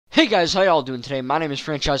Hey guys, how y'all doing today? My name is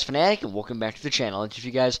Franchise Fanatic, and welcome back to the channel. And if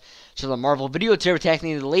you guys to the Marvel video, today we're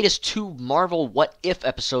tackling the latest two Marvel What If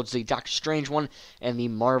episodes, the Doctor Strange one and the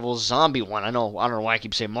Marvel Zombie one. I don't know why I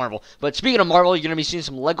keep saying Marvel, but speaking of Marvel, you're going to be seeing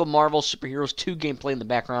some Lego Marvel Superheroes 2 gameplay in the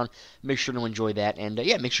background. Make sure to enjoy that, and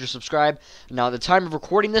yeah, make sure to subscribe. Now, at the time of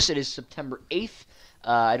recording this, it is September 8th.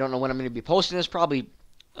 I don't know when I'm going to be posting this, probably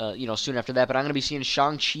soon after that, but I'm going to be seeing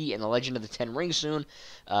Shang-Chi and the Legend of the Ten Rings soon.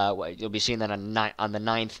 You'll be seeing that on the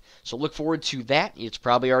 9th, so look forward to that. It's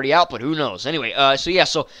probably already out, but who knows? Anyway,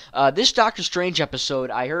 so this Doctor Strange episode,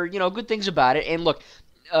 I heard, good things about it, and look,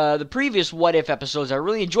 the previous What If episodes, I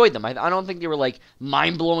really enjoyed them. I don't think they were,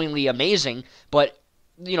 mind-blowingly amazing, but,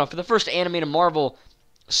 for the first animated Marvel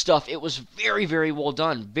stuff, it was very, very well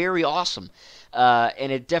done, very awesome,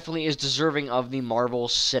 and it definitely is deserving of the Marvel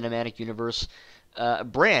Cinematic Universe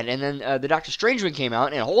brand. And then the Doctor Strange one came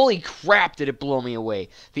out, and holy crap, did it blow me away.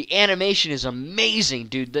 The animation is amazing,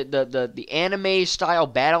 dude. The anime style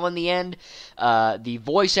battle in the end, the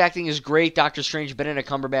voice acting is great. Doctor Strange, Benedict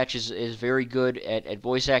Cumberbatch is very good at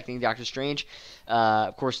voice acting Doctor Strange.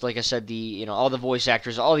 Of course, like I said, all the voice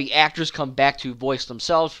actors, all the actors come back to voice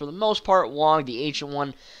themselves for the most part. Wong, the Ancient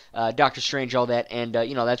One, Doctor Strange, all that, and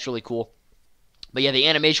that's really cool. But yeah, the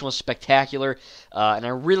animation was spectacular, and I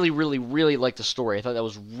really, really, really liked the story. I thought that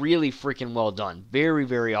was really freaking well done. Very,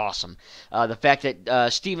 very awesome. The fact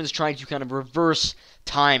that Steven's trying to kind of reverse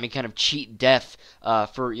time and kind of cheat death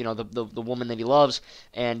for the woman that he loves,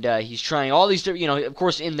 and he's trying all these different. Of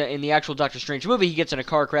course, in the actual Doctor Strange movie, he gets in a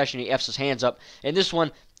car crash and he f's his hands up. In this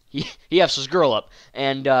one, he f's his girl up.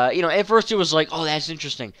 And, at first it was like, oh, that's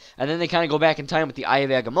interesting. And then they kind of go back in time with the Eye of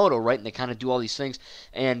Agamotto, right? And they kind of do all these things.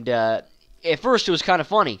 And, at first it was kind of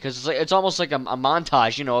funny, because it's almost like a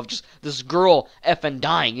montage, of just this girl effing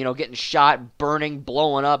dying, getting shot, burning,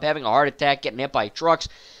 blowing up, having a heart attack, getting hit by trucks.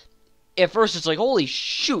 At first it's like, holy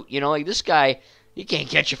shoot, this guy, he can't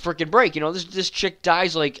catch a freaking break, this chick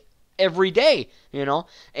dies, every day,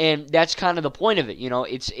 and that's kind of the point of it,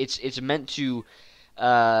 it's meant to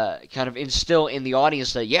kind of instill in the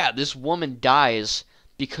audience that, yeah, this woman dies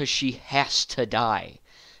because she has to die.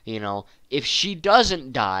 If she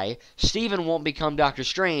doesn't die, Steven won't become Doctor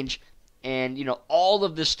Strange, and, all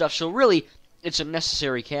of this stuff. So really, it's a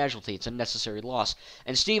necessary casualty. It's a necessary loss.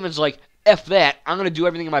 And Steven's like, F that, I'm going to do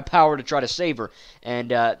everything in my power to try to save her.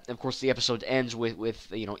 And, of course, the episode ends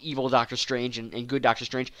with evil Doctor Strange and good Doctor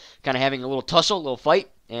Strange kind of having a little tussle, a little fight,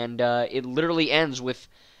 and it literally ends with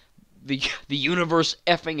the universe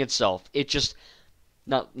effing itself. It just,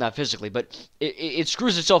 not physically, but it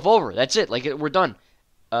screws itself over. That's it. We're done.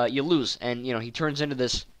 You lose, and he turns into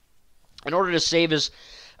this. In order to save his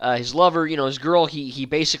lover, his girl, he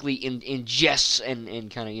basically ingests and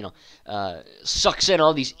kind of sucks in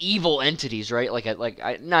all these evil entities, right?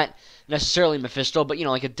 Not necessarily Mephisto, but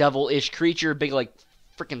like a devil-ish creature, big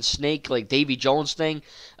freaking snake, like Davy Jones thing,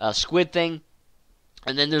 squid thing.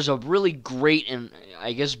 And then there's a really great and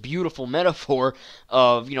I guess beautiful metaphor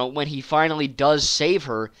of when he finally does save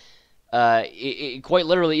her. It quite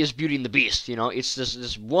literally is Beauty and the Beast. It's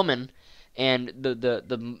this woman, and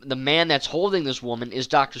the man that's holding this woman is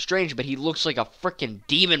Doctor Strange, but he looks like a freaking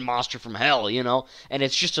demon monster from hell, And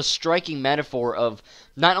it's just a striking metaphor of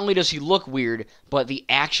not only does he look weird, but the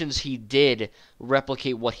actions he did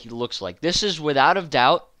replicate what he looks like. This is without a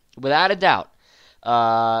doubt,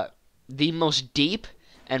 the most deep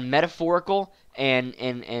and metaphorical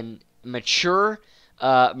and mature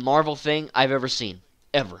Marvel thing I've ever seen,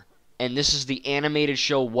 ever. And this is the animated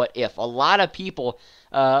show What If. A lot of people,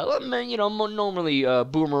 normally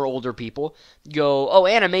boomer older people, go, oh,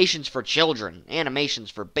 animation's for children, animation's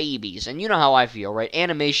for babies. And you know how I feel, right?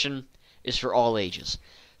 Animation is for all ages.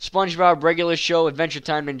 SpongeBob, Regular Show, Adventure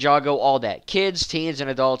Time, Ninjago, all that. Kids, teens, and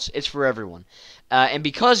adults, it's for everyone. And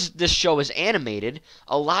because this show is animated,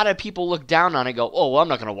 a lot of people look down on it and go, oh, well, I'm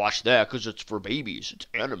not going to watch that because it's for babies. It's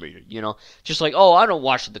animated, Just like, oh, I don't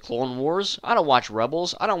watch the Clone Wars. I don't watch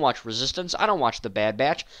Rebels. I don't watch Resistance. I don't watch The Bad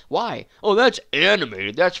Batch. Why? Oh, that's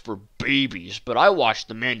animated. That's for babies. But I watch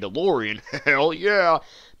The Mandalorian. Hell yeah.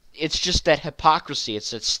 It's just that hypocrisy.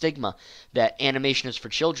 It's that stigma that animation is for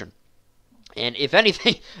children. And if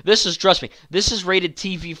anything, trust me, this is rated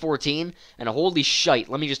TV-14, and holy shite,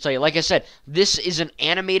 let me just tell you, like I said, this is an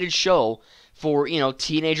animated show for,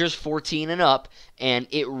 teenagers 14 and up, and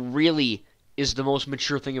it really is the most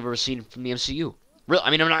mature thing I've ever seen from the MCU. Really,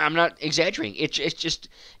 I mean, I'm not exaggerating.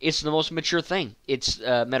 It's the most mature thing. It's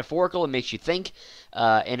metaphorical. It makes you think,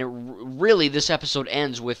 and really, this episode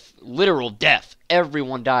ends with literal death.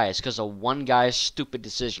 Everyone dies because of one guy's stupid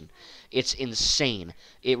decision. It's insane.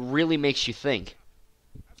 It really makes you think,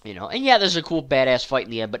 And yeah, there's a cool badass fight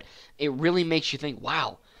in the end, but it really makes you think,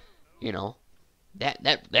 wow, you know, that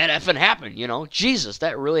effing happened, Jesus,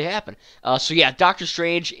 that really happened. So yeah, Doctor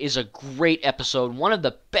Strange is a great episode, one of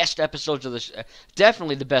the best episodes of the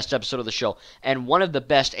definitely the best episode of the show, and one of the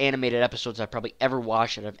best animated episodes I've probably ever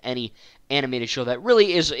watched out of any animated show that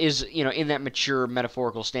really is in that mature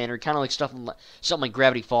metaphorical standard, kind of like something like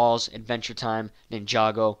Gravity Falls, Adventure Time,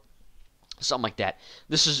 Ninjago. Something like that.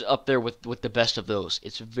 This is up there with the best of those.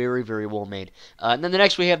 It's very, very well made. And then the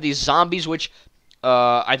next we have these zombies, which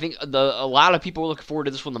I think a lot of people were looking forward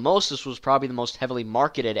to this one the most. This was probably the most heavily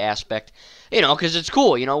marketed aspect, because it's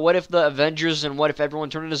cool. What if the Avengers and what if everyone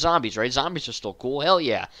turned into zombies, right? Zombies are still cool. Hell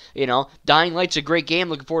yeah. Dying Light's a great game.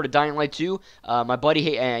 Looking forward to Dying Light 2. My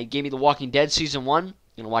buddy gave me The Walking Dead Season 1.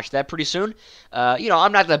 Gonna watch that pretty soon.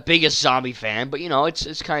 I'm not the biggest zombie fan, but,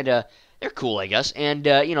 it's kind of, they're cool, I guess. And,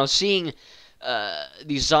 seeing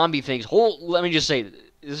these zombie things, let me just say,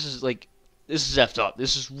 this is effed up.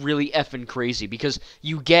 This is really effing crazy because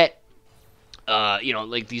you get,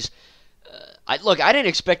 like these. I didn't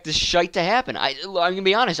expect this shite to happen. I'm gonna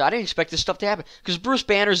be honest. I didn't expect this stuff to happen because Bruce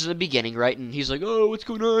Banner's in the beginning, right? And he's like, "Oh, what's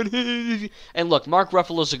going on?" And look, Mark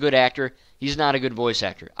Ruffalo's a good actor. He's not a good voice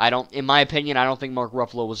actor. In my opinion, I don't think Mark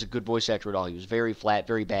Ruffalo was a good voice actor at all. He was very flat,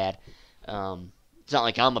 very bad. It's not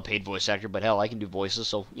like I'm a paid voice actor, but hell, I can do voices,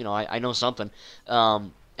 so I know something.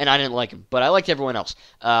 And I didn't like him, but I liked everyone else.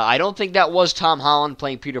 I don't think that was Tom Holland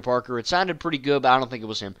playing Peter Parker. It sounded pretty good, but I don't think it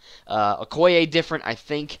was him. Okoye different, I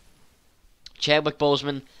think. Chadwick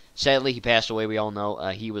Boseman, sadly, he passed away. We all know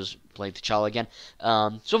he was playing T'Challa again.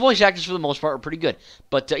 So voice actors for the most part were pretty good.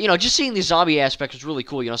 But just seeing the zombie aspect was really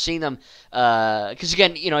cool. Seeing them, because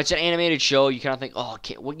again, it's an animated show. You kind of think, oh,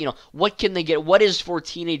 what can they get? What is for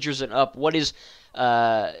teenagers and up? What is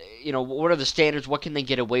what are the standards? What can they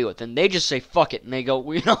get away with? And they just say, fuck it. And they go,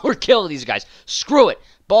 we're killing these guys. Screw it.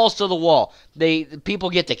 Balls to the wall. People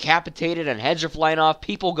get decapitated and heads are flying off.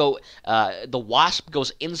 People go, the wasp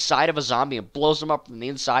goes inside of a zombie and blows them up from the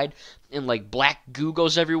inside. And like black goo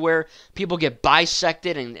goes everywhere. People get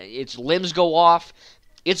bisected and its limbs go off.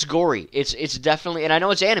 It's gory. It's definitely, and I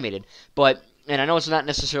know it's animated, and I know it's not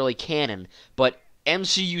necessarily canon, but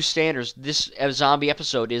MCU standards, this zombie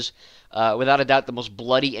episode is without a doubt the most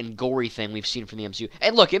bloody and gory thing we've seen from the MCU.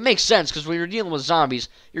 And look, it makes sense because when you're dealing with zombies,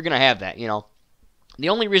 you're going to have that, The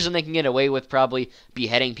only reason they can get away with probably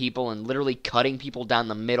beheading people and literally cutting people down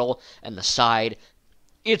the middle and the side,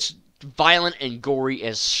 it's violent and gory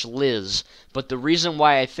as schliz. But the reason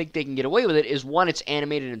why I think they can get away with it is, one, it's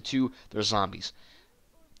animated, and two, they're zombies.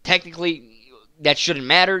 Technically, that shouldn't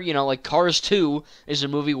matter, like Cars 2 is a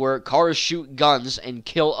movie where cars shoot guns and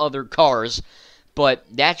kill other cars, but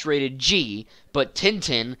that's rated G, but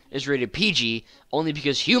Tintin is rated PG only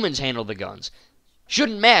because humans handle the guns.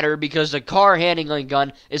 Shouldn't matter because the car handling a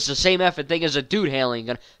gun is the same effing thing as a dude handling a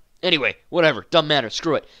gun. Anyway, whatever, doesn't matter,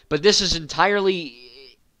 screw it. But this is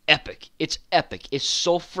entirely epic. It's epic. It's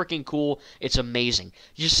so freaking cool. It's amazing.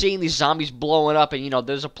 Just seeing these zombies blowing up, and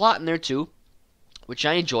there's a plot in there too, which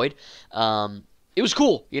I enjoyed. It was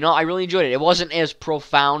cool, I really enjoyed it. It wasn't as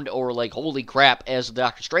profound or like holy crap as the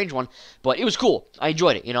Doctor Strange one, but it was cool. I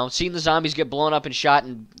enjoyed it, seeing the zombies get blown up and shot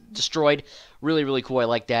and destroyed, really, really cool. I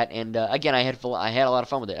like that, and again, I had a lot of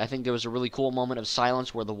fun with it. I think there was a really cool moment of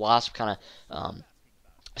silence where the Wasp kind of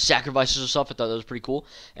sacrifices herself. I thought that was pretty cool,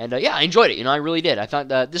 and yeah, I enjoyed it. I really did. I thought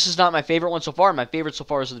this is not my favorite one so far. My favorite so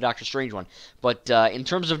far is the Doctor Strange one, but in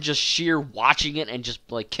terms of just sheer watching it and just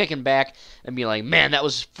like kicking back and being like, man, that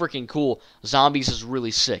was freaking cool. Zombies is really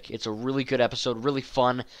sick. It's a really good episode, really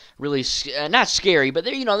fun, really not scary, but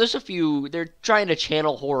there's a few. They're trying to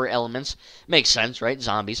channel horror elements. Makes sense, right?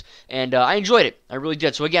 Zombies, and I enjoyed it. I really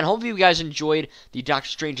did. So again, hopefully you guys enjoyed the Doctor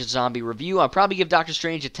Strange and Zombie review. I'll probably give Doctor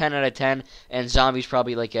Strange a 10 out of 10, and Zombies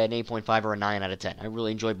probably like an 8.5 or a 9 out of 10. I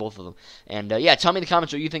really enjoyed both of them. And yeah, tell me in the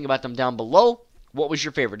comments what you think about them down below. What was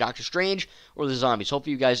your favorite, Doctor Strange or the Zombies?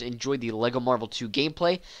 Hopefully you guys enjoyed the LEGO Marvel 2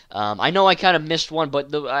 gameplay. I know I kind of missed one,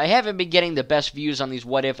 but I haven't been getting the best views on these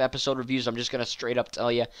What If episode reviews. I'm just going to straight up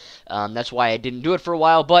tell you. That's why I didn't do it for a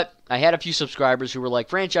while, but I had a few subscribers who were like,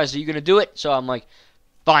 Franchise, are you going to do it? So I'm like,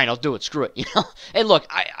 fine, I'll do it. Screw it. And look,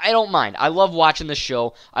 I don't mind. I love watching the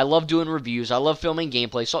show. I love doing reviews. I love filming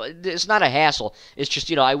gameplay. So it's not a hassle. It's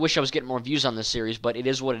just, I wish I was getting more views on this series, but it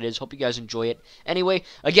is what it is. Hope you guys enjoy it. Anyway,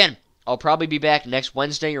 again, I'll probably be back next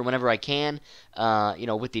Wednesday or whenever I can,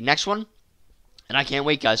 with the next one. And I can't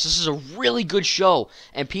wait, guys. This is a really good show.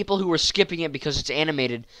 And people who are skipping it because it's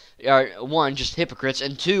animated are, one, just hypocrites,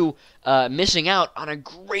 and two, missing out on a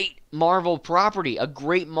great Marvel property, a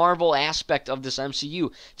great Marvel aspect of this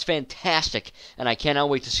MCU. It's fantastic, and I cannot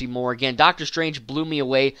wait to see more. Again, Doctor Strange blew me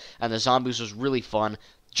away, and the Zombies was really fun.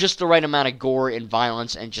 just the right amount of gore and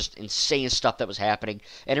violence and just insane stuff that was happening.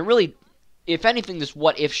 And it really, if anything, this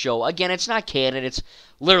What If show, again, it's not canon. It's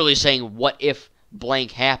literally saying what if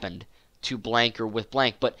blank happened to blank or with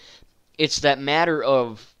blank. But it's that matter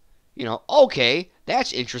of, okay,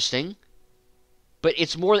 that's interesting. But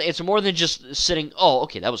it's more than just sitting. Oh,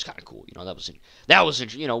 okay, that was kind of cool. That was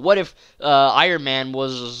interesting. What if Iron Man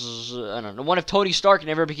was, I don't know. What if Tony Stark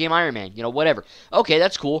never became Iron Man? Whatever. Okay,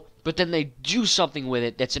 that's cool. But then they do something with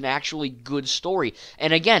it that's an actually good story.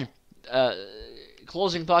 And again,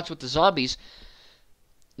 closing thoughts with the zombies.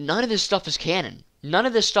 None of this stuff is canon. None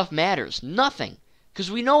of this stuff matters. Nothing.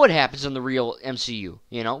 Because we know what happens in the real MCU.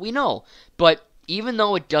 We know. But even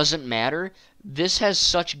though it doesn't matter, this has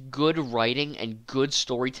such good writing and good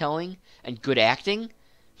storytelling and good acting,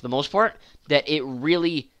 for the most part, that it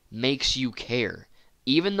really makes you care.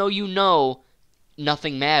 Even though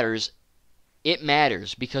nothing matters, it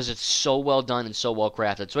matters because it's so well done and so well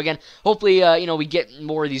crafted. So again, hopefully, we get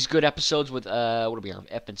more of these good episodes with, what are we on,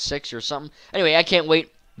 F6 or something? Anyway, I can't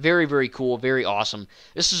wait. Very, very cool. Very awesome.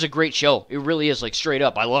 This is a great show. It really is, like, straight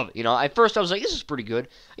up. I love it. At first I was like, this is pretty good.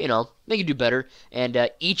 They can do better. And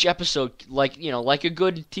each episode, like a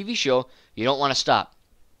good TV show, you don't want to stop.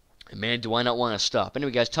 And man, do I not want to stop.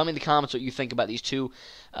 Anyway, guys, tell me in the comments what you think about these two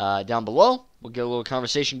down below. We'll get a little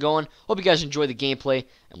conversation going. Hope you guys enjoy the gameplay,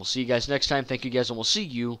 and we'll see you guys next time. Thank you, guys, and we'll see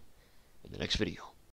you in the next video.